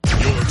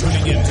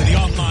tuning in to the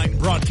online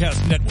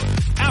broadcast network,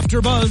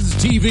 AfterBuzz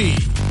TV.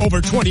 Over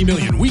 20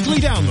 million weekly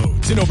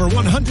downloads in over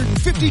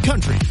 150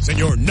 countries, and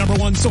your number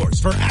one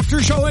source for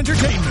after-show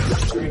entertainment.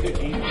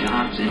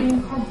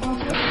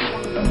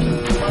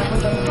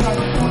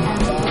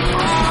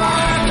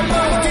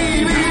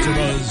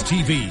 AfterBuzz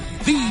TV,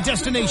 the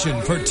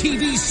destination for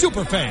TV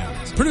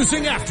superfans,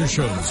 producing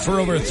aftershows for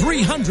over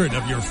 300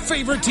 of your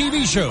favorite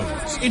TV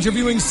shows,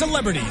 interviewing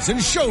celebrities and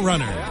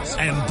showrunners,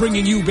 and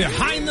bringing you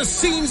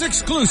behind-the-scenes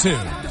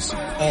exclusives.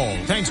 All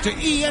thanks to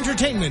E!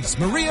 Entertainment's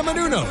Maria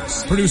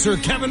Menounos, producer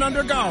Kevin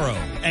Undergaro,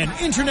 and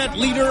internet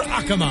leader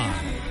Akamai.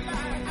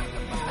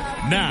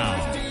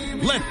 Now,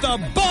 let the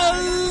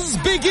buzz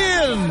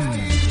begin!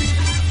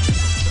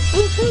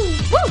 Woo!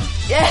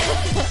 Yeah.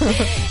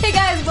 Hey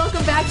guys,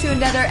 welcome back to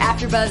another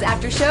AfterBuzz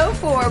After Show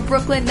for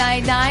Brooklyn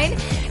Nine-Nine.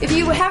 If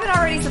you haven't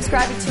already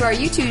subscribed to our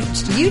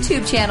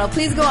YouTube channel,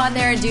 please go on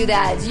there and do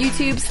that. It's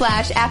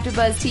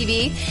YouTube/AfterBuzz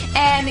TV.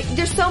 And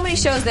there's so many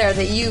shows there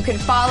that you can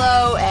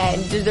follow, and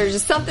there's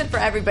just something for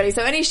everybody.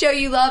 So any show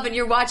you love and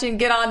you're watching,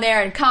 get on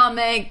there and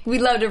comment.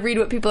 We'd love to read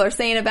what people are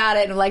saying about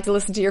it and like to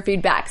listen to your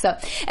feedback. So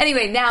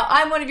anyway, now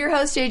I'm one of your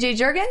hosts, JJ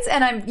Juergens,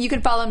 and you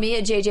can follow me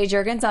at JJ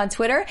Juergens on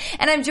Twitter.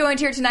 And I'm joined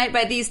here tonight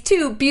by these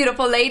two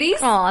beautiful ladies.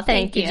 Oh,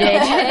 thank you,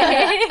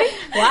 JJ.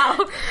 Wow.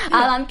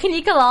 I'm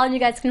Kanika Lal, and you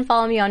guys can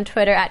follow me on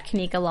Twitter at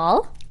Kanika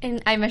Lal.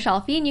 And I'm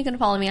Michelle Fee, and you can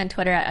follow me on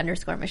Twitter at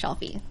 _Michelle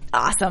Fee.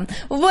 Awesome.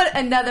 Well, what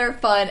another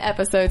fun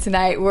episode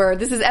tonight.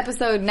 This is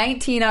episode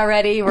 19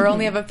 already. We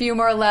only have a few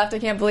more left. I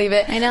can't believe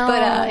it. I know.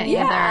 But,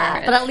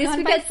 yeah. But at least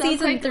we get so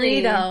season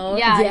 3, though.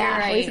 Yeah, you're At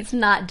right. least it's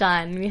not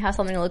done. We have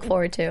something to look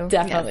forward to.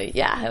 Definitely.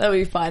 Yeah, that'll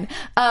be fun.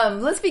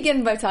 Let's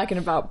begin by talking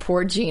about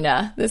poor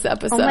Gina this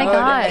episode. Oh my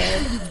God.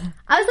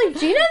 I was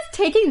like, Gina's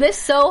taking this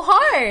so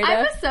hard.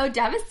 I was so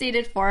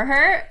devastated for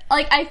her.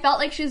 Like, I felt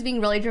like she was being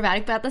really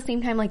dramatic, but at the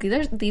same time, like,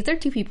 these are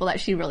two people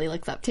that she really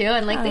looks up to,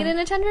 and like, they didn't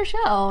attend her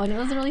show, and it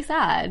was really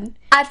sad.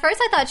 At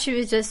first, I thought she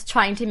was just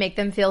trying to make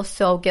them feel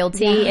so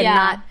guilty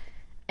and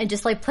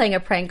just like playing a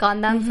prank on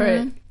them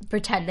for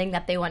pretending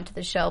that they went to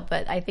the show.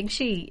 But I think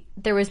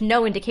there was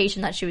no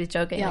indication that she was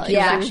joking. Yeah, like, she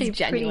was actually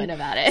genuine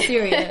about it.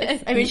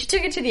 Serious. I mean, she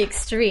took it to the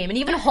extreme, and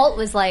even Holt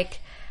was like,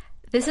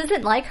 "This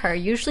isn't like her.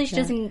 Usually, she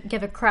doesn't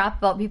give a crap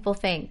about what people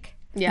think."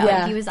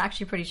 Yeah. He was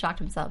actually pretty shocked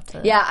himself.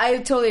 Yeah, I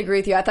totally agree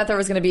with you. I thought there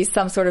was going to be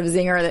some sort of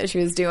zinger that she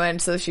was doing,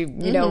 so she,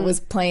 was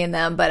playing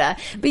them. But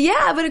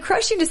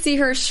crushing to see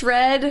her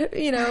shred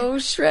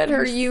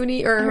her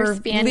uni or her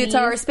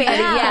leotard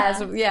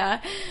spandy.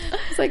 Yeah.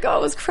 It's like, it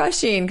was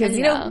crushing because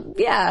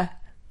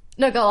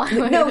No, go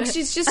on. No,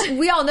 she's just,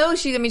 we all know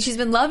she's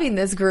been loving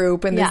this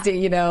group and this,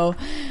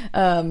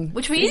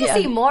 which we need to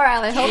see more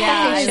of. I hope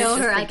that they show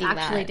her like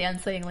actually that.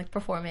 dancing, like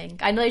performing.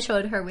 I know they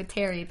showed her with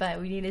Terry,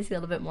 but we need to see a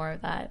little bit more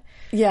of that.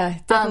 Yeah,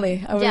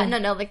 definitely.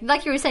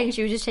 Like you were saying,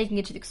 she was just taking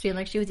it to the extreme.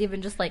 Like she was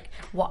even just like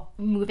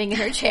moving in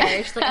her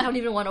chair. She's like, I don't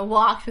even want to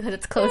walk because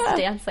it's close to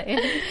dancing.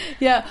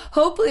 Yeah,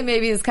 hopefully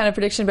maybe it's kind of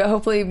prediction, but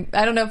hopefully,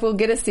 I don't know if we'll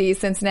get a C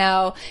since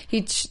now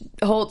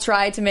Holt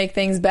tried to make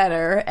things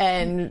better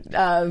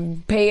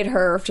and paid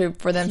her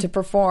for them to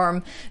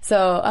perform.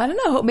 So I don't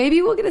know.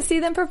 Maybe we'll get to see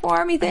them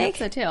perform. You think? I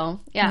think so too.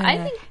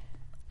 Yeah.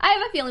 I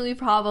have a feeling we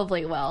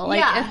probably will.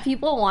 Like, if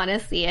people want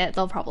to see it,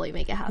 they'll probably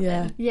make it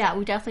happen. Yeah,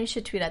 we definitely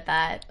should tweet at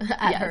that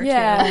at her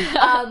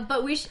too.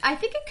 But I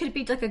think it could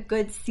be like a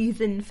good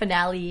season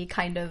finale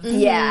kind of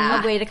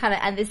a way to kind of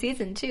end the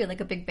season too,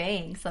 like a big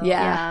bang. So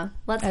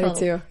let's hope. I do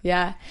too.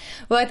 Yeah.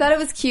 Well, I thought it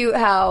was cute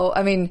how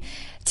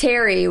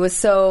Terry was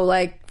so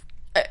like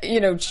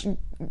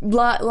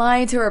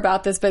lying to her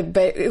about this, but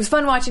it was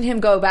fun watching him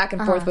go back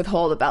and forth with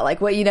Holt about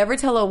like, you never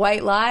tell a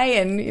white lie,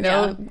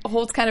 and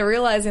Holt's kind of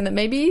realizing that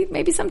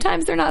maybe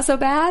sometimes they're not so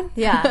bad.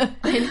 Yeah,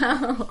 I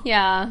know.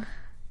 Yeah.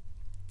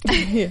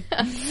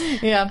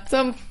 Yeah.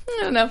 So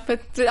I don't know,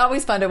 but it's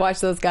always fun to watch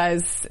those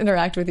guys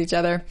interact with each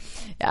other.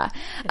 Yeah.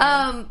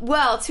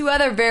 Well, two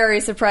other very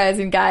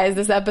surprising guys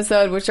this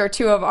episode, which are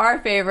two of our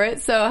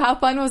favorites. So how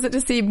fun was it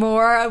to see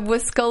more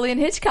with Scully and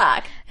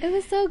Hitchcock? It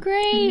was so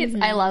great.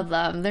 I love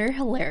them. They're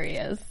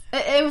hilarious.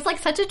 It was like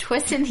such a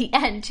twist in the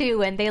end too,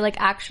 when they like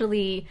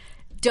actually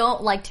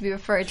don't like to be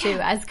referred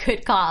to as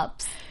good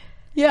cops.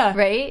 Yeah.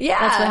 Right? Yeah.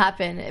 That's what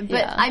happened.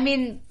 But I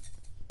mean,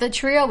 the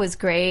trio was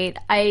great.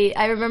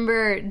 I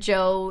remember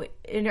Joe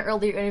in an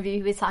earlier interview,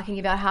 he was talking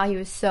about how he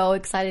was so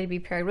excited to be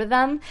paired with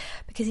them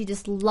because he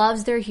just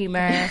loves their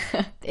humor.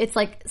 It's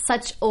like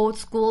such old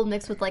school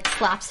mixed with like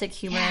slapstick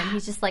humor, and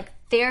he's just like,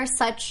 they're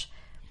such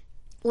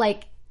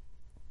like,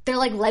 they're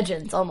like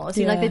legends almost.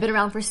 You know, like they've been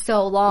around for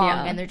so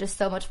long, and they're just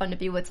so much fun to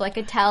be with. So I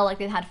could tell like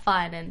they've had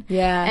fun,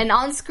 and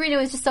on screen it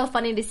was just so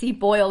funny to see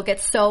Boyle get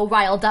so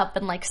riled up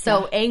and like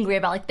so angry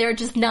about like they're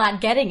just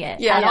not getting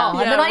it at all.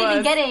 And they're not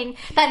even getting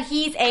that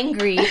he's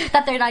angry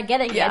that they're not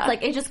getting it. It's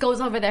like it just goes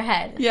over their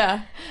head.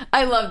 Yeah,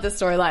 I loved the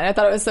storyline. I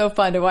thought it was so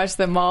fun to watch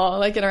them all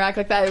like interact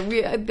like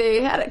that.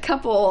 They had a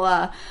couple.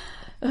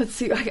 Let's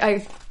see,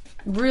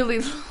 really,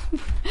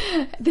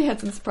 they had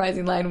some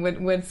surprising line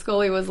when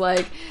Scully was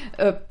like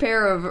a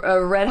pair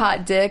of red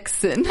hot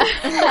dicks, and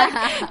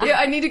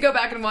I need to go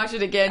back and watch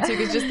it again too,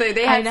 because just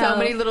they had so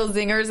many little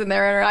zingers in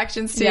their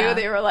interactions too. Yeah.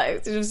 They were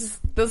like,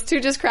 those two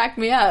just cracked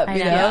me up. You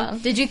know? Yeah.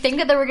 Did you think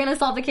that they were going to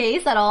solve the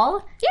case at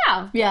all?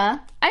 Yeah. Yeah.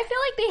 I feel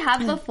like they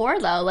have before,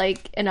 though,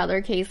 like in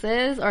other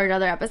cases or in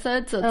other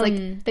episodes. So it's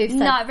like they've said,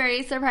 not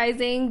very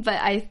surprising, but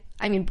I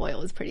mean, Boyle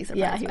was pretty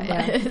surprised by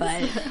it.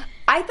 But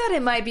I thought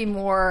it might be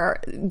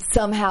more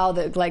somehow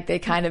that like they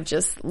kind of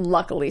just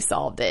luckily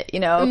solved it, you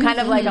know, kind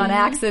of like on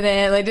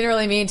accident. They didn't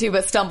really mean to,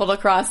 but stumbled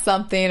across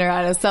something or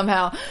I don't know,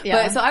 somehow.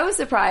 Yeah. But so I was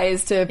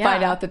surprised to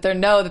find out that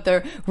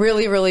they're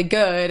really, really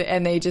good,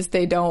 and they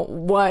don't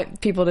want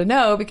people to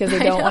know because they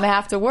don't want to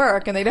have to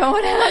work, and they don't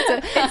want to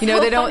have to, you know,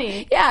 they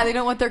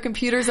don't want their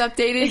computers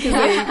updated because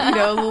they, you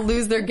know,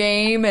 lose their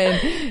game. And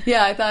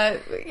I thought,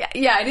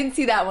 I didn't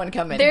see that one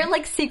coming. They're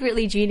like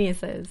secretly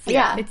geniuses.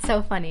 Yeah. It's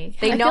so funny.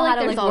 They know how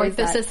to like work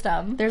the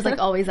system. There's like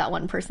always that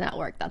one person at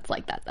work that's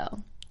like that,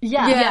 though.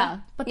 Yeah.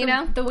 But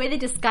the way they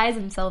disguise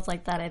themselves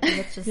like that, I think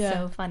it's just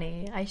so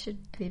funny.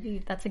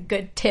 Maybe that's a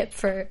good tip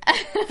for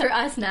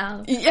us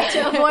now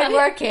to avoid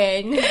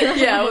working.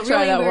 Yeah, we'll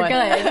try that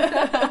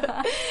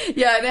one.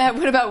 Good. And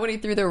what about when he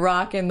threw the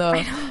rock in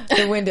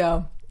the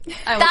window?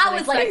 That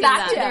was like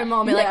back to their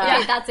moment. Like,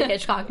 okay, that's a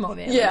Hitchcock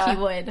moment. Yeah. Like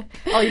he would.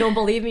 Oh, you don't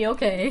believe me?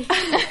 Okay.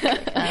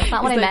 That's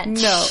not what I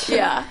meant. No.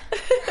 Yeah.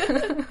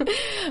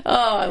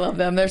 Oh, I love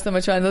them. They're so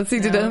much fun. Let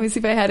me see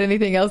if I had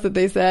anything else that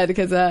they said,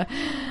 because I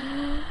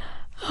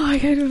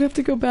don't have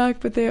to go back,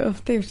 but they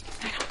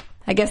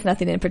I guess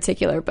nothing in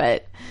particular,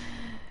 but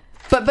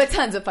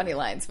tons of funny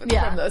lines from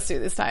those two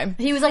this time.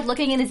 He was like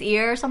looking in his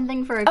ear or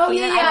something for a peanut.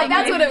 Yeah,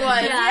 that's what it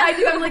was.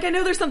 I'm like, I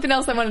know there's something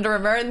else I wanted to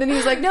remember. And then he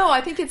was like, no,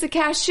 I think it's a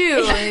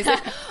cashew. And he's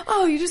like,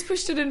 oh, you just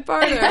pushed it in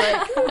farther.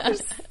 Like,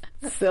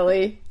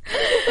 silly.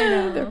 I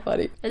know. They're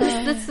funny.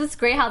 It's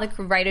great how the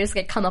writers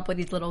come up with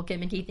these little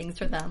gimmicky things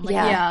for them.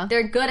 Like,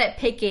 they're good at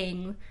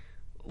picking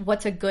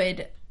what's a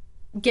good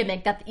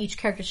gimmick that each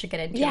character should get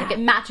into. Like, it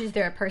matches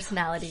their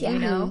personality, you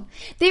know?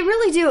 They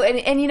really do.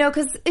 And you know,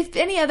 because if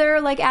any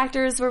other, like,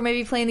 actors were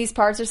maybe playing these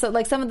parts or so,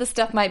 like, some of the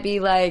stuff might be,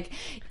 like,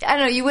 I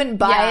don't know, you wouldn't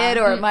buy it,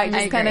 or it might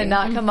just kind of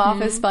not come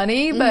off as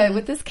funny. But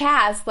with this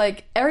cast,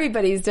 like,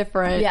 everybody's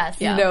different,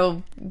 you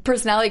know,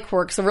 personality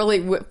quirks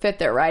really fit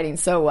their writing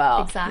so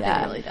well. Exactly.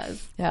 Yeah. It really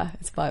does. Yeah,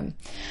 it's fun.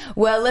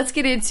 Well, let's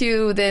get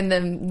into then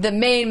the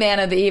main man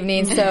of the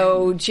evening.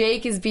 So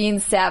Jake is being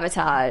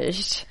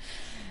sabotaged.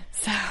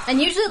 So.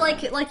 And usually,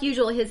 like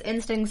usual, his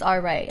instincts are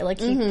right. Like,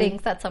 he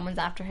thinks that someone's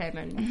after him,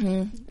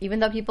 and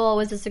even though people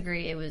always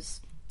disagree, it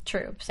was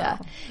true. So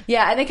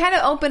and they kind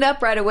of opened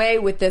up right away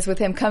with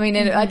him coming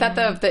in. I thought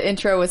the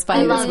intro was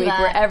funny this week,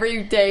 where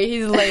every day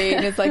he's late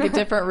and it's like a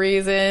different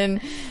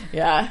reason.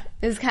 Yeah,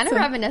 it was kind of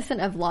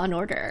reminiscent of Law and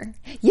Order.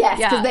 Yes,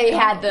 because they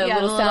had the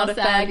little sound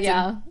effect.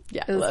 Yeah,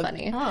 it was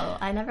funny. Oh,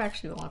 I never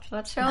actually watched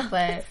that show,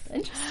 but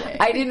interesting.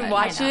 I didn't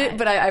watch it,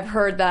 but I've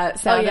heard that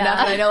sound enough,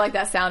 and I know like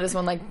that sound is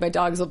when like my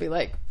dogs will be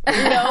like, you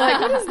know, like,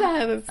 what is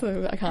that? That's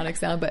an iconic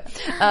sound. But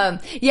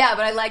but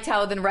I liked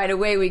how then right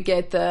away we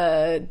get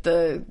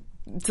the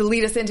to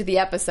lead us into the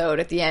episode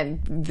at the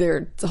end,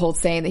 their whole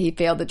saying that he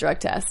failed the drug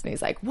test, and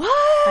he's like, what?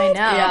 I know.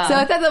 Yeah. So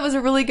I thought that was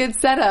a really good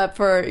setup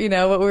for, you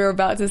know, what we were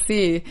about to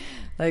see.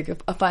 Like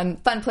a fun,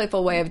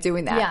 playful way of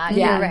doing that.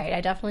 Yeah, you're right.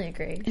 I definitely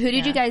agree. Who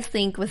did you guys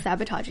think was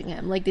sabotaging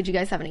him? Like, did you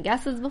guys have any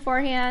guesses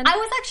beforehand? I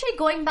was actually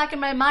going back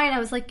in my mind. I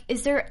was like,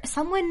 is there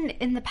someone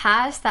in the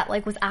past that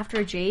like was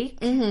after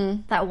Jake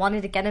that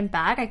wanted to get him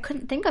back? I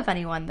couldn't think of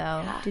anyone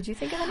though. Did you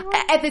think of anyone?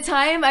 At the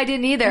time, I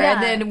didn't either. Yeah.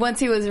 And then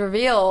once he was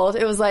revealed,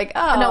 it was like,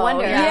 oh, no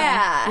wonder.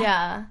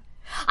 Yeah.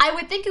 I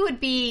would think it would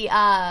be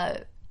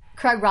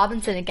Craig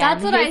Robinson again.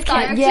 That's what I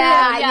thought.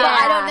 Yeah.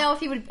 I don't know if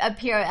he would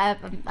appear.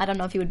 I don't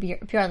know if he would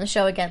appear on the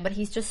show again, but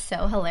he's just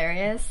so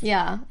hilarious.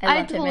 Yeah,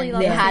 I totally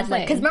love him.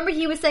 Because remember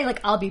he was saying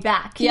like, "I'll be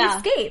back." He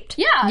escaped.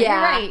 Yeah, you're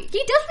right. He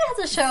definitely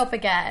has to show up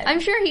again. I'm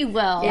sure he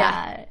will.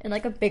 Yeah, in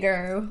like a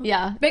bigger than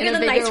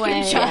the ice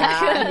cream truck.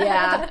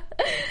 Yeah.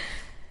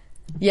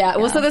 Yeah,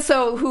 well,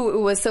 so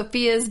who was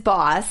Sophia's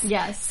boss?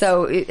 Yes.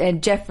 So,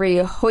 and Jeffrey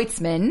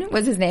Hoitzman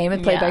was his name,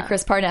 and played by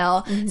Chris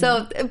Parnell. Mm-hmm.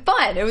 So,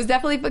 fun. It was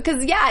definitely,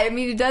 because, I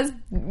mean, it does,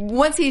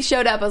 once he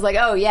showed up, I was like,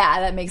 oh,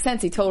 yeah, that makes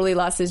sense. He totally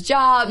lost his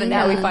job, and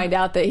now we find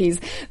out that he's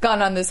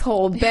gone on this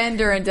whole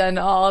bender and done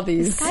all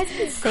these. This guy's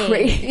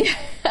insane.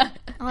 Oh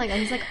my God,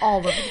 he's like all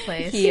over the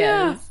place. He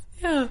is.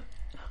 Yeah.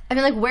 I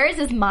mean, like, where is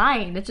his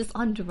mind? It's just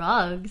on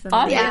drugs. And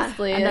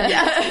obviously. And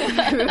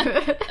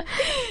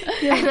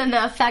then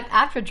the effect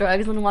after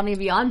drugs and wanting to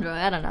be on drugs.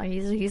 I don't know.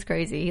 He's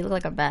crazy. He looked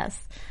like a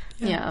mess.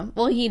 Yeah.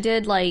 Well, he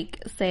did,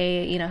 like,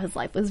 say, you know, his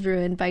life was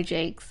ruined by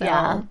Jake. So.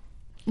 Yeah.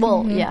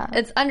 Well,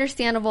 It's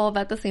understandable,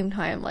 but at the same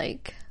time,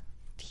 like,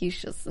 he's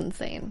just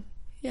insane.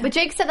 Yeah. But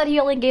Jake said that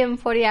he only gave him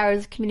 40 hours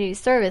of community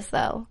service,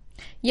 though.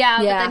 Yeah,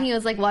 but then he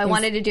was like, well, I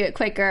wanted to do it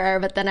quicker,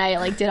 but then I,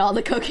 like, did all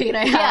the cocaine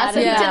I had. So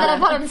he did that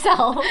upon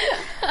himself.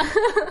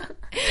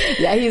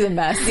 Yeah, he's a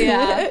mess.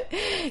 Yeah.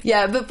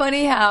 Yeah, but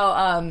funny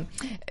how,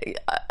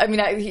 I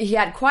mean, he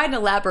had quite an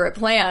elaborate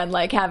plan,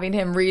 like having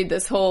him read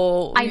this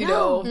whole,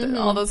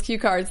 all those cue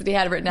cards that he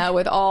had written out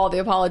with all the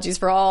apologies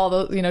for all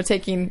the,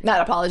 taking,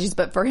 not apologies,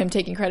 but for him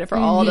taking credit for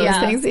all those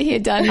things that he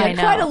had done. He had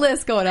quite a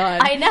list going on.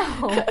 I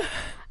know.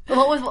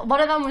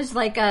 One of them was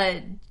like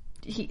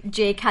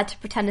Jake had to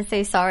pretend to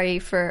say sorry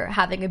for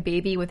having a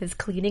baby with his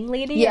cleaning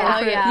lady. Yeah.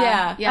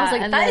 I was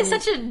like, that is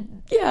such a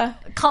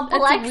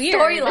complex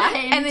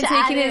storyline. And then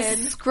taking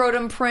his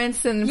scrotum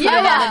prints and putting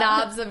on the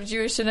knobs of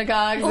Jewish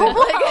synagogues. Oh my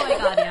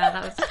god,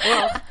 that was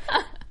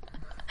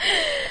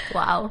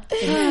wow.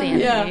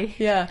 Insanity.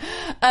 Yeah.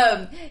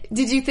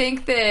 Did you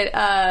think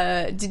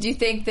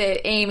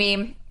that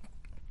Amy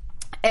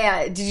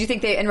did you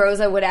think that and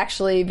Rosa would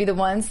actually be the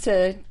ones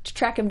to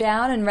track him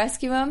down and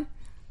rescue him?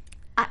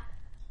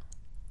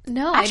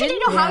 No, I didn't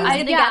know how he was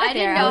going to get it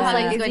there. I was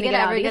like, is he going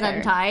to ever get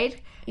untied?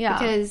 Yeah.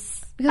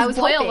 Because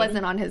Boyle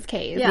wasn't on his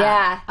case.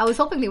 Yeah. I was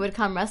hoping they would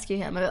come rescue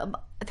him.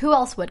 Who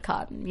else would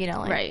come?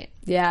 Right.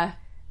 Yeah.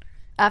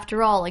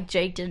 After all,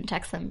 Jake didn't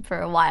text him for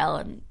a while,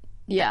 and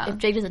if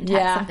Jake doesn't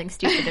text something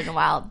stupid in a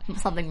while,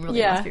 something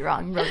really must be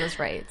wrong. Rosa's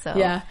right. So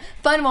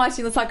fun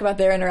watching. Let's talk about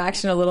their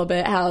interaction a little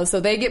bit. So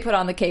they get put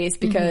on the case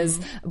because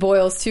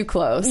Boyle's too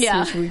close.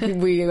 Yeah, which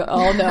we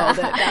all know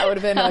that would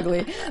have been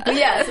ugly.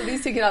 But so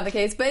these two get on the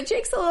case. But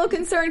Jake's a little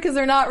concerned because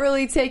they're not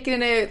really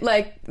taking it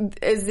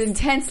as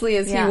intensely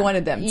as he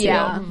wanted them to.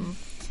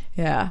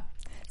 Yeah.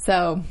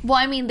 So, well,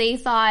 I mean,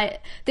 I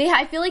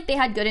feel like they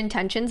had good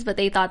intentions, but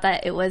they thought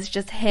that it was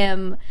just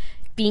him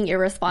being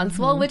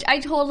irresponsible, which I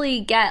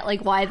totally get,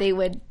 why they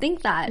would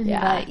think that.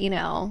 But,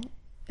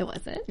 it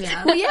wasn't.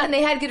 Yeah. Well, and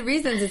they had good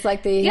reasons. It's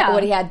like he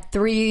had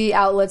 3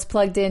 outlets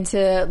plugged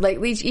into,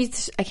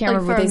 each, I can't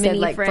remember what they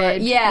said.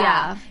 Fridge.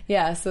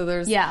 Yeah, so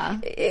there's,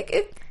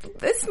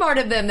 it's smart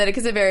of them that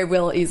because it very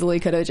easily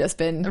could have just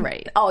been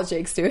all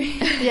Jake's doing.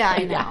 Yeah,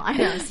 I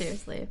know,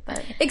 seriously.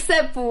 But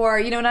except for,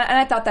 and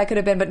I thought that could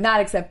have been, but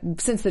not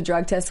except since the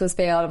drug test was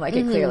failed, I'm like,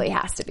 it clearly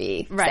has to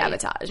be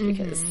sabotage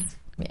because...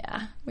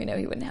 Yeah, we know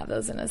he wouldn't have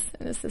those in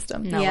his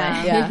system. No way.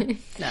 Yeah.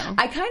 No.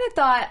 I kind of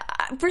thought,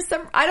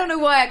 I don't know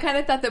why, I kind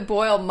of thought that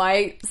Boyle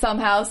might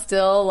somehow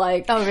still,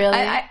 oh, really?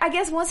 I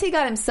guess once he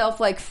got himself,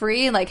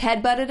 free and,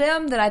 headbutted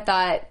him, then I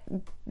thought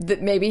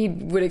that maybe he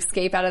would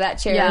escape out of that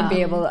chair and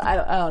be able to,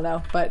 I don't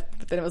know. But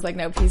then it was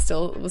nope, he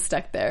still was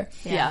stuck there.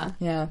 Yeah.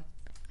 Yeah.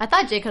 I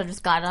thought Jake could have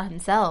just got it on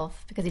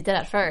himself because he did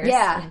at first.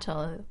 Yeah.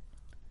 Until...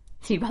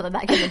 he brought it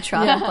back in the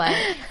truck, but...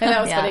 And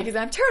that was funny, because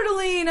I'm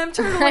turtling.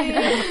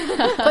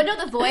 But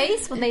no, the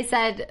voice, when they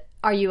said,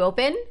 "Are you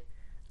open?"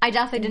 I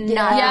definitely did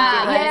not think it.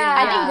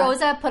 I think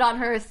Rosa put on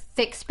her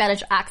thick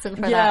Spanish accent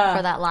for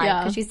that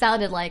line, because she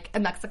sounded like a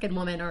Mexican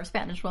woman or a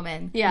Spanish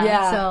woman.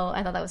 Yeah. So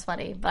I thought that was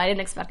funny, but I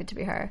didn't expect it to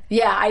be her.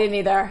 Yeah, I didn't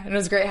either. And it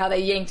was great how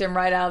they yanked him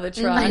right out of the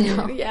truck. I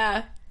know.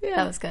 Yeah.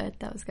 That was good.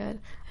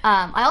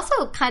 I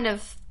also kind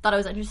of thought it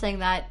was interesting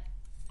that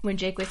when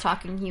Jake was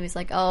talking, he was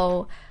like,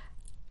 "Oh,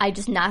 I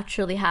just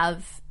naturally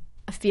have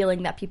a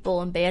feeling that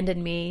people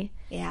abandoned me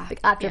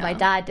after my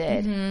dad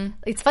did." Mm-hmm.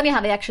 It's funny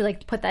how they actually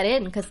put that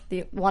in because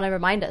they want to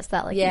remind us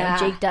that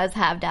Jake does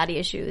have daddy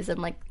issues,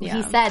 and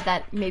he said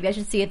that maybe I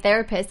should see a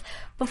therapist.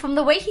 But from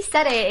the way he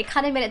said it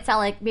kind of made it sound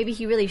like maybe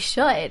he really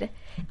should.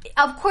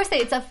 Of course,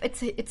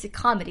 it's a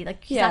comedy.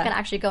 He's not going to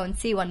actually go and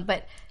see one,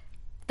 but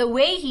the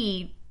way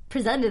he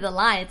presented the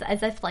lines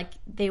as if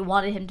they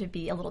wanted him to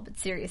be a little bit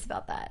serious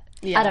about that.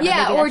 Yeah, I don't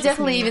know, or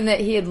definitely even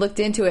that he had looked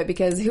into it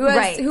because who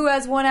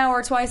has 1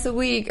 hour twice a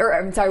week, or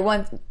I'm sorry,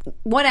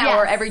 one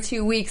hour every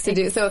 2 weeks to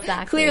do. So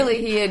clearly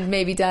he had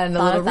maybe done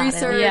a little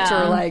research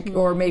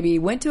or maybe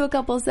went to a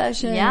couple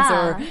sessions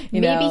or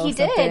maybe he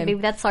did. Maybe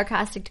that's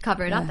sarcastic to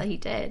cover it up that he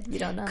did. You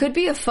don't know. Could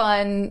be a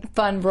fun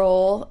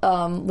role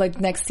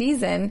next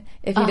season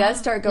if he does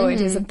start going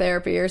to some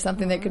therapy or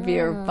something that could be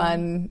a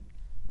fun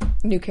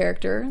new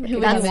character. Who would you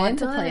want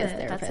to play as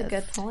therapist? That's a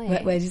good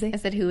point. What did you say? I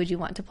said, who would you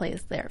want to play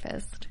as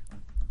therapist?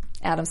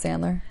 Adam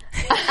Sandler.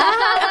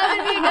 That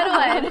would be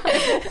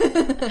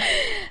a good one.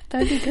 That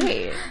would be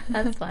great.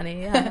 That's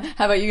funny. Yeah.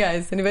 How about you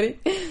guys? Anybody?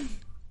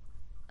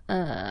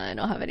 I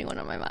don't have anyone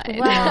on my mind.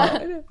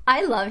 Well,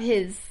 I love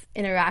his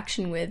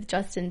interaction with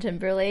Justin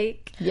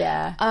Timberlake.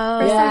 Yeah. For some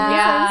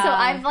reason. So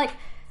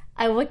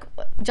I look.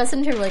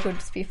 Justin Timberlake would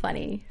just be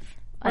funny.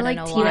 I don't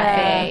know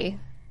why.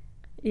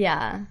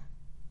 Yeah.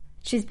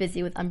 She's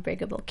busy with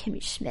Unbreakable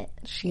Kimmy Schmidt.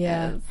 She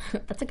is.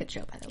 That's a good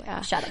show, by the way.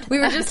 Yeah. Shout out to We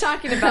were just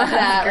talking about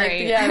that.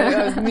 Great.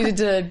 I needed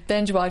to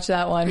binge watch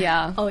that one.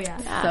 Yeah. Oh,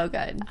 yeah. So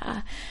good.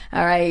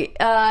 All right.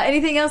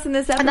 Anything else in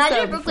this episode? Imagine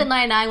if Brooklyn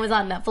Nine-Nine was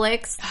on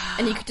Netflix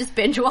and you could just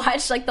binge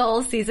watch the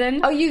whole season.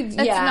 Oh, it's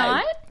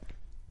not?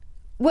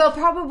 Well,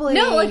 probably.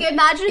 No,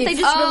 imagine if they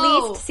just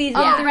released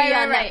season 3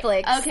 on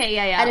Netflix. Okay,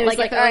 yeah. And it was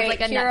all right,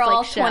 a here Netflix are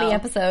all 20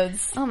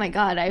 episodes. Oh my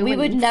god, we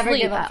would never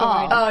give up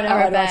all. Oh, no,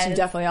 I'd watch them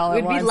definitely all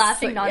at once. We'd be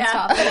laughing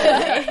nonstop.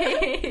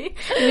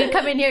 We'd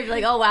come in here and be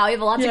like, oh wow, we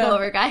have a lot to go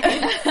over, guys.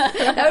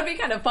 That would be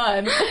kind of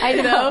fun. I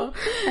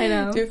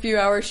know. Do a few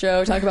hour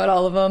show, talk about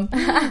all of them.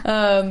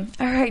 All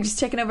right, just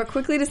checking over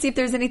quickly to see if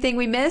there's anything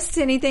we missed.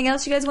 Anything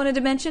else you guys wanted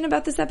to mention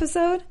about this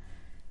episode?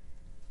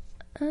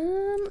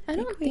 I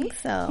don't think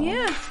so.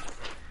 Yeah.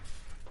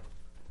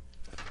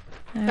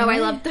 No, I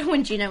loved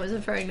when Gina was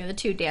referring to the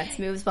two dance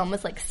moves. One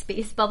was like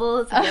space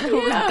bubbles, and the other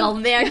one was gull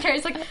man.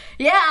 Carrie's like,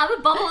 yeah, I'm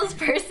a bubbles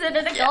person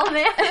and a gull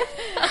man.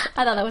 I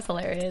thought that was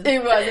hilarious.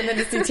 It was, and then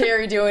to see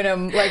Terry doing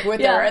them like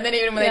with her, and then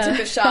even when they took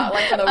the shot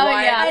like for the wine,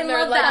 I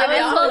love that.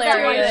 I love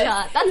that one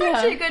shot. That's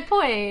actually a good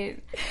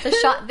point. The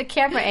shot, the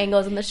camera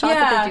angles, and the shots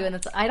that they do, and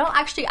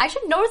I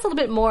should notice a little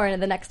bit more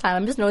in the next time.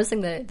 I'm just noticing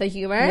the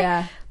humor.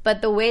 Yeah.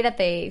 But the way that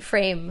they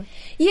frame,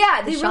 they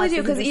really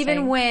do. Because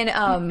even when,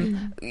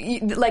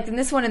 like in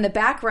this one in the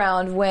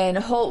background, when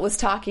Holt was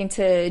talking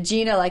to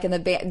Gina, like in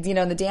the in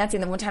the dancing,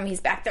 the one time he's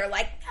back there,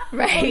 like,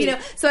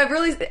 right. So I've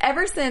really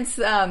ever since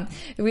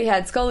we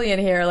had Scully in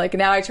here, like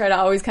now I try to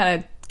always kind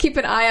of keep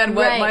an eye on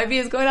what might be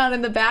is going on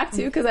in the back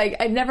too, because I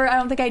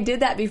don't think I did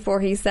that before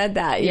he said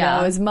that, you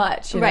know, as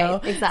much, you know?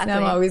 Exactly. So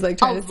I'm always like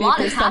trying to see if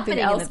there's something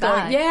else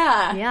going.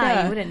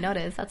 Yeah, you wouldn't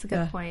notice. That's a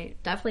good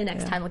point. Definitely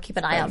next time we'll keep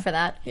an eye out for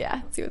that.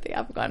 Yeah, see what they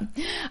have going.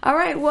 All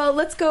right, well,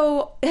 let's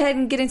go ahead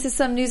and get into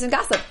some news and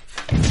gossip.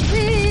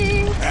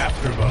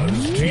 AfterBuzz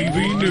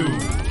TV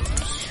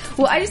News.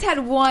 Well, I just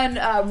had one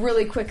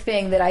really quick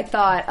thing that I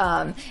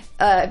thought,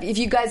 if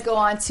you guys go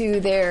on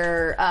to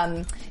their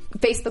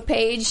Facebook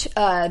page,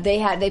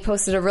 they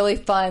posted a really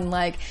fun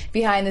like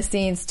behind the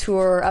scenes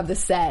tour of the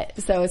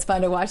set. So it's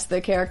fun to watch the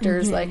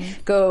characters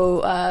like go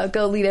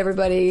lead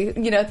everybody,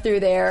 through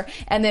there.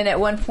 And then at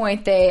one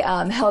point they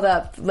held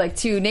up like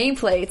two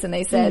nameplates and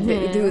they said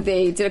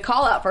they did a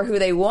call out for who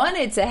they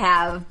wanted to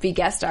have be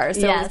guest stars.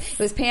 So it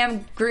was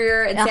Pam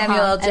Grier and Samuel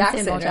L.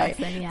 Jackson, right?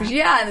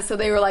 Yeah, and so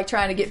they were like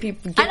trying to get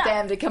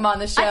them to come on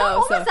the show. I know,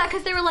 what was that?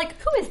 Because they were like,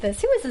 who is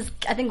this?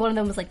 I think one of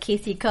them was like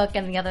Casey Cook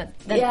and Amy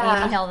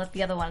held up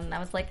the other one. And I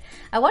was like,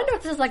 I wonder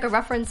if this is like a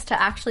reference to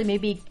actually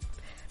maybe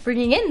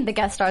bringing in the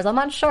guest stars. I'm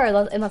not sure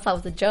unless that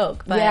was a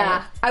joke. But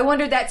I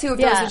wondered that too. If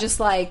those are just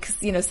like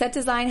set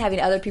design, having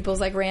other people's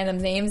like random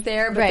names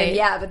there.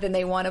 But then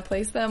they want to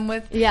place them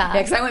with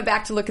because I went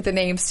back to look at the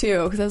names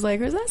too because I was like,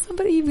 is that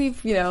somebody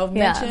we've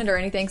mentioned or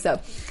anything? So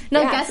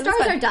guest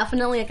stars are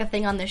definitely like a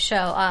thing on this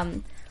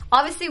show.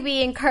 Obviously,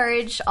 we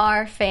encourage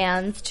our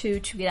fans to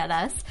tweet at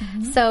us.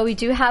 So we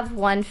do have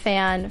one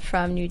fan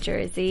from New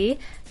Jersey,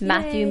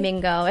 Matthew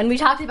Mingo. And we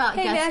talked about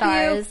guest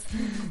stars.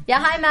 Yeah,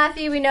 hi,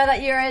 Matthew. We know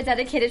that you're a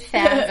dedicated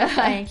fan. So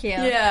thank you.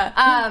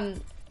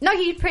 No,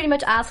 he pretty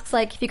much asks,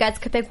 like, if you guys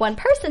could pick one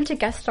person to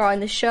guest star on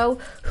the show,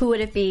 who would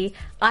it be?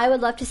 I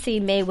would love to see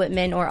Mae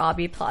Whitman or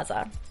Aubrey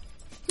Plaza.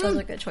 Those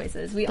are good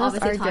choices. We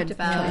obviously talked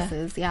about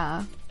choices,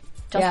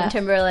 Justin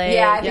Timberlake.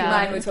 Yeah, I think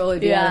mine would totally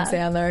be Adam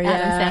Sandler.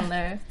 Adam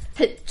Sandler.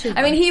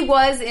 I mean, he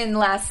was in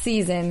last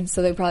season,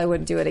 so they probably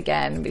wouldn't do it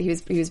again. But he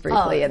was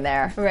briefly in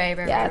there, right.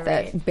 At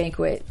that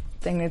banquet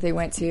thing that they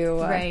went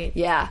to,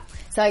 Yeah.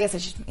 So I guess I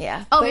should,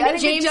 Oh, maybe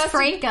James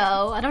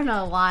Franco. I don't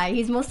know why.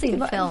 He's mostly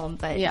in film,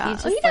 but he's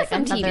just he does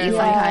some TV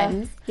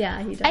sometimes.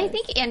 Yeah, he does. I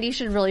think Andy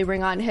should really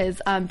bring on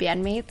his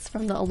bandmates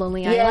from the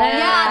Lonely Island.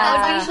 Yeah,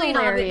 that would be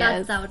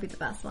hilarious. That would be the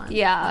best one.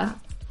 Yeah,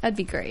 that'd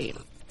be great.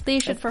 They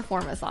should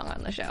perform a song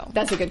on the show.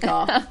 That's a good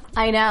call.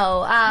 I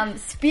know.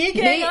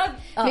 Speaking of...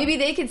 Maybe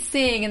they could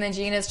sing and then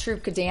Gina's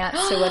troupe could dance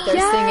to what they're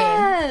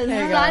singing.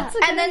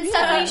 And then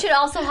Stephanie should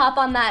also hop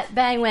on that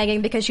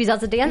bandwagon because she's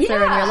also a dancer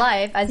in your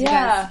life, as you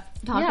guys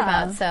talked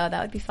about. So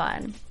that would be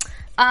fun.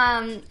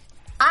 I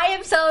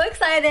am so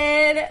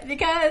excited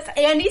because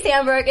Andy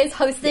Samberg is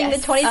hosting the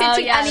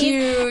 2015 Emmys.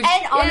 Huge.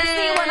 And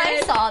honestly, when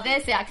I saw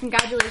this,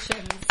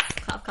 congratulations.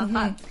 Clap, clap,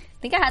 clap.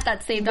 I think I had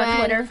that saved on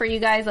Twitter for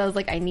you guys. I was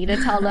like, I need to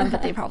tell them,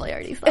 but they probably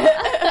already saw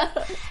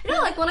it.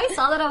 Like when I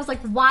saw that, I was like,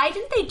 why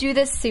didn't they do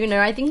this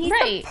sooner? I think he's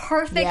the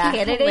perfect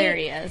candidate.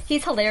 Hilarious.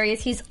 He's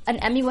hilarious. He's an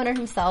Emmy winner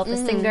himself, a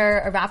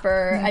singer, a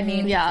rapper. I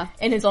mean,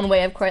 in his own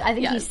way, of course. I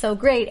think he's so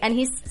great. And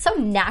he's so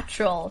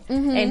natural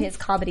in his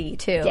comedy,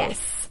 too. Yes.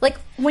 Like,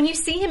 when you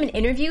see him in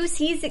interviews,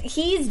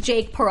 he's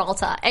Jake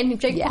Peralta. And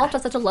Jake Peralta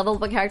is such a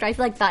lovable character. I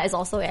feel like that is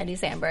also Andy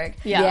Samberg.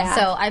 Yeah.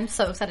 So I'm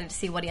so excited to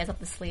see what he has up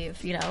the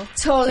sleeve,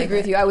 Totally agree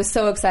with you. I was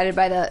so excited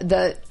by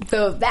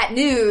that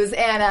news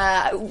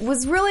and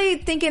was really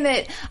thinking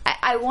that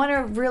I want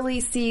to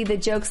really see the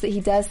jokes that he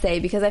does say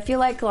because I feel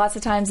like lots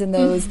of times in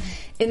those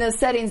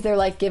settings they're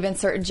like given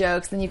certain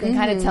jokes and you can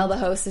kind of tell the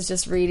host is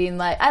just reading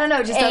like I don't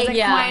know, just doesn't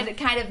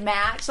kind of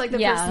match like the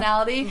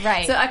personality.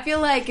 Right. So I feel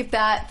like if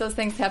those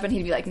things happen,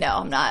 he'd be like, no,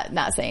 I'm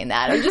not saying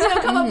that. Or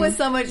just come up with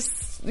so much.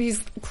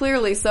 He's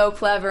clearly so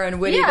clever and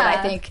witty, but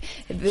I think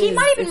he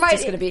might even write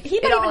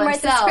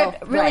the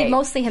script really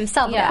mostly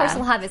himself. Of course,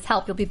 he'll have his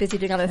help. He'll be busy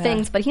doing other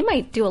things, but he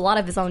might do a lot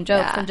of his own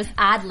jokes and just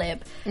ad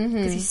lib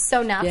because he's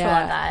so natural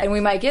at that. And we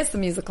might get some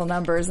musical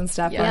numbers and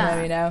stuff from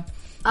him,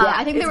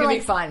 I think they were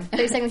like fun.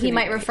 They're saying he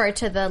might refer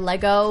to the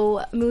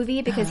Lego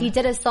movie because he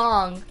did a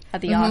song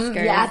at the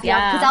Oscars. Because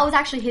that was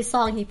actually his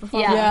song he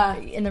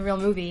performed in the real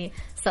movie.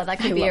 So that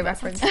could be a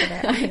reference to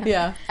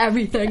that.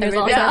 Everything is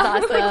awesome.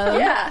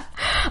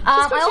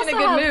 Just in a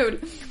good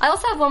mood. I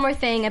also have one more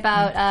thing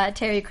about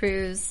Terry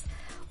Crews.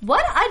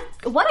 What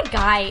a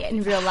guy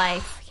in real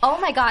life. Oh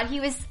my God,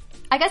 he was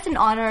I guess in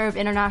honor of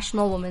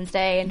International Women's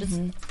Day and just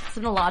there's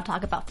been a lot of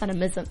talk about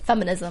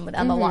feminism with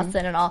Emma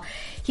Watson and all.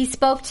 He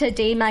spoke to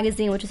Dame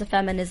Magazine, which is a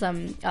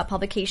feminism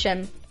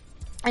publication,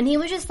 and he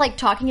was just like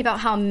talking about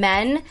how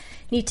men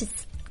need to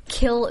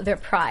kill their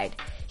pride.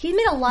 He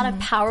made a lot of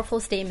powerful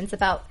statements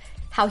about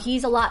how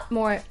he's a lot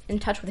more in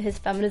touch with his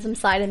feminism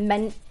side, and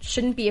men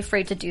shouldn't be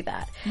afraid to do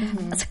that.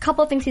 There's a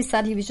couple of things he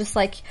said. He was just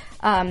like,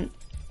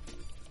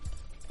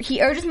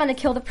 he urges men to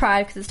kill the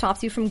pride because it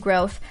stops you from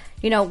growth.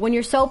 You know, when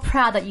you're so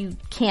proud that you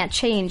can't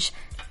change,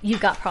 you've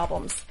got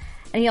problems.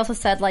 And he also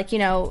said, like, you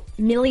know,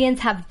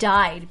 millions have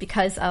died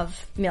because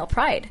of male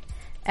pride.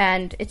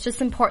 And it's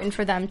just important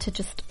for them to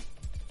just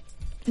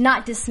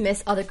not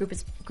dismiss other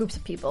groups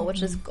of people,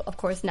 which is, of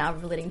course, now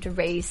relating to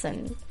race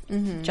and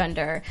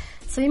gender.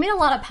 So he made a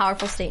lot of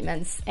powerful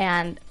statements,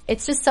 and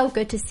it's just so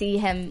good to see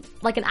him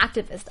like an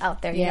activist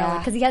out there, you know,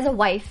 because he has a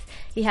wife.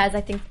 He has,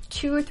 I think,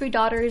 2 or 3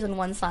 daughters and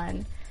 1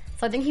 son.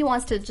 So I think he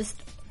wants to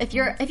just, if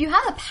you have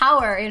the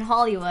power in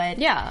Hollywood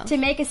to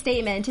make a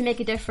statement, to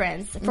make a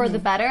difference for the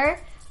better,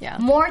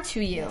 more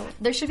to you.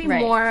 There should be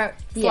more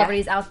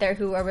celebrities out there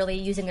who are really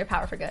using their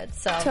power for good.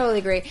 So totally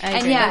agree.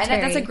 And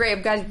that's a great.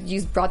 I'm glad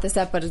you brought this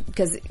up, but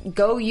because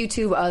go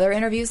YouTube other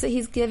interviews that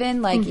he's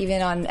given, like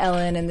even on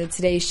Ellen and the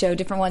Today Show,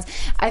 different ones.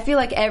 I feel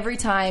like every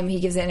time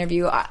he gives an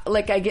interview,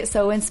 I get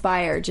so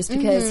inspired just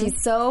because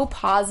he's so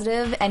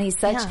positive and he's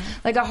such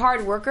like a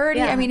hard worker.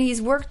 I mean,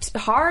 he's worked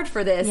hard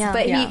for this,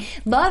 but he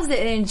loves it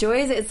and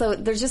enjoys it. So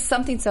there's just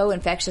something so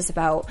infectious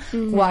about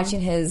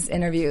watching his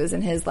interviews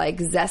and his like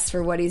zest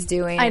for what he's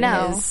doing. I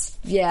know.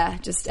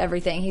 Just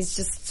everything. He's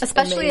just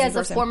especially as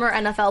a former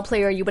NFL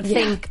player, you would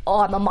think, "Oh,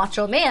 I'm a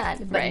macho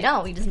man," but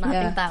no, he does not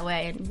think that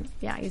way. And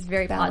he's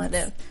very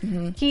positive.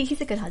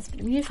 He's a good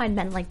husband. We need to find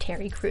men like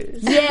Terry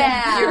Crews.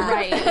 Yeah, you're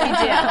right. We do.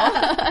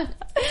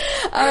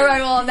 All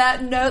right. Well, on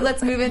that note,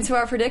 let's move into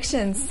our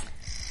predictions.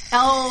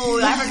 Oh,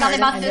 I forgot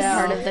about this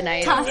part of the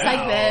night. Tough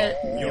segment.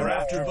 You're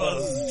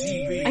AfterBuzz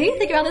TV. I need to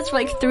think about this for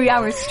like 3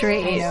 hours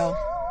straight. I know.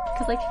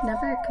 Because like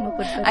never come up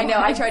with good I know.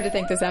 I tried to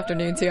think this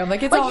afternoon too. I'm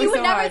like, it's like always you would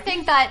so never hard.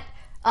 think that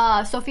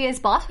Sophia's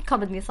boss would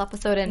come in this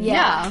episode and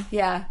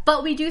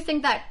but we do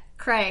think that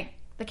Craig,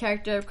 the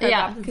character of Craig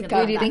Robinson,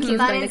 we do think he's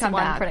going to come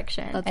back.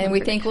 Prediction. And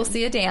we think we'll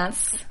see a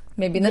dance,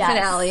 maybe in the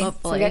finale.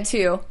 Hopefully. So we got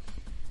 2.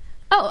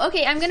 Oh,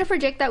 okay. I'm going to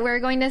predict that we're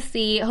going to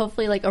see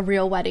hopefully like a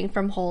real wedding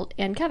from Holt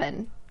and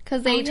Kevin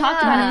because they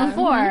talked about it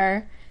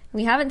before.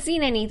 We haven't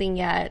seen anything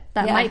yet.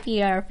 That might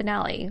be our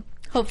finale.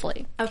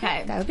 Hopefully.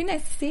 Okay, that would be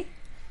nice to see.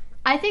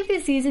 I think the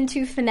season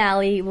 2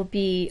 finale will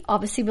be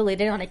obviously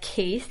related on a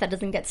case that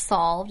doesn't get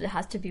solved. It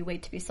has to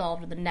wait to be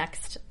solved in the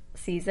next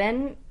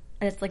season.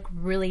 And it's like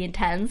really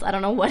intense. I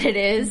don't know what it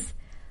is.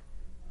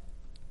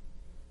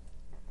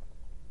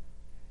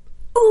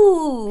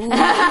 Ooh.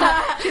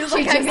 She's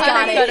like,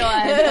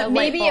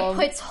 Maybe it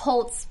puts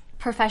Holt's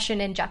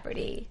profession in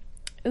jeopardy.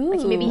 Ooh.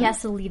 Like maybe he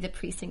has to leave the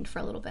precinct for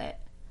a little bit.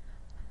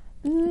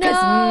 Because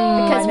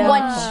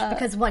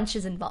Wunsch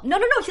is involved. No,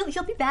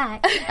 he'll be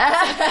back.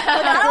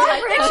 I don't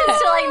want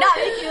predictions to like not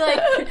make you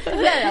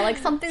like like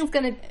something's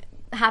gonna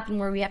happen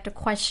where we have to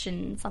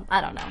question some.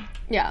 I don't know.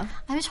 Yeah,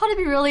 I just want to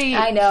be really.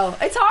 I know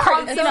it's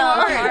hard. It's so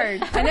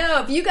hard. I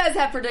know. If you guys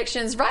have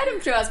predictions, write them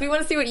to us. We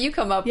want to see what you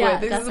come up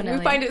with. We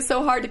find it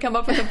so hard to come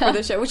up with them for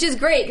the show, which is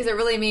great because it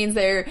really means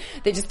they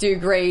just do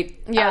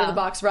great out of the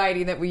box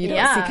writing that we don't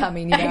see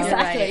coming. You know?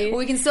 Exactly. But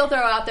we can still throw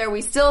out there.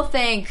 We still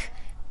think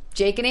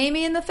Jake and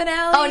Amy in the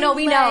finale. Oh no,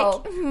 we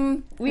know.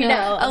 We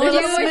know. A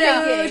little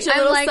smooch, a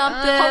little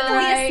something.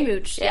 Hopefully a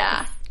smooch.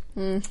 Yeah.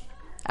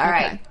 All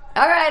right.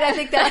 All right, I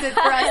think that's it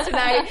for us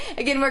tonight.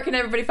 Again, where can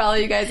everybody follow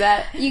you guys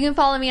at? You can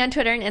follow me on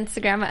Twitter and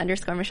Instagram at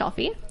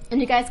 _MichelleFee. And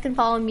you guys can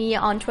follow me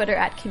on Twitter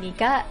at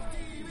Kanika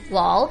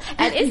Lol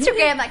and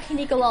Instagram at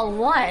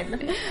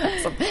KanikaLol1.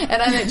 Awesome.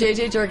 And I'm at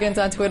JJ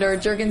Jurgens on Twitter,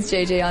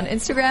 JurgensJJ on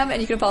Instagram,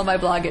 and you can follow my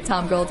blog at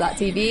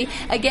tomgirl.tv.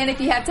 Again, if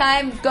you have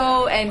time,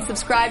 go and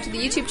subscribe to the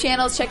YouTube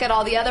channels, check out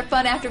all the other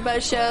fun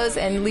AfterBuzz shows,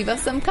 and leave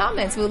us some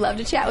comments. We'd love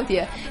to chat with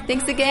you.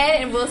 Thanks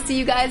again, and we'll see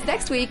you guys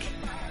next week.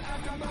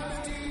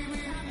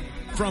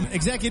 From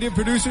executive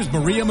producers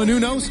Maria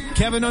Menounos,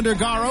 Kevin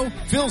Undergaro,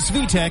 Phil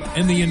Svitek,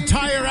 and the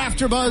entire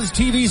AfterBuzz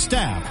TV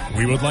staff,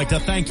 we would like to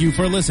thank you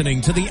for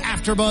listening to the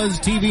AfterBuzz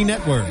TV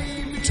network.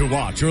 To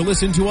watch or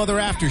listen to other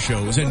after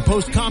shows and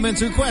post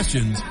comments or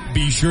questions,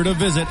 be sure to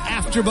visit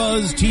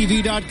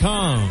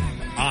AfterBuzzTV.com.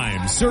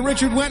 I'm Sir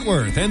Richard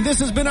Wentworth, and this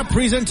has been a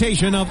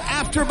presentation of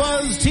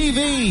AfterBuzz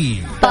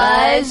TV.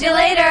 Buzz you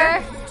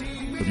later.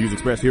 The views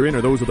expressed herein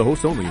are those of the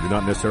hosts only and do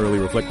not necessarily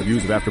reflect the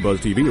views of AfterBuzz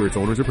TV or its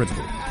owners or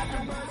principals.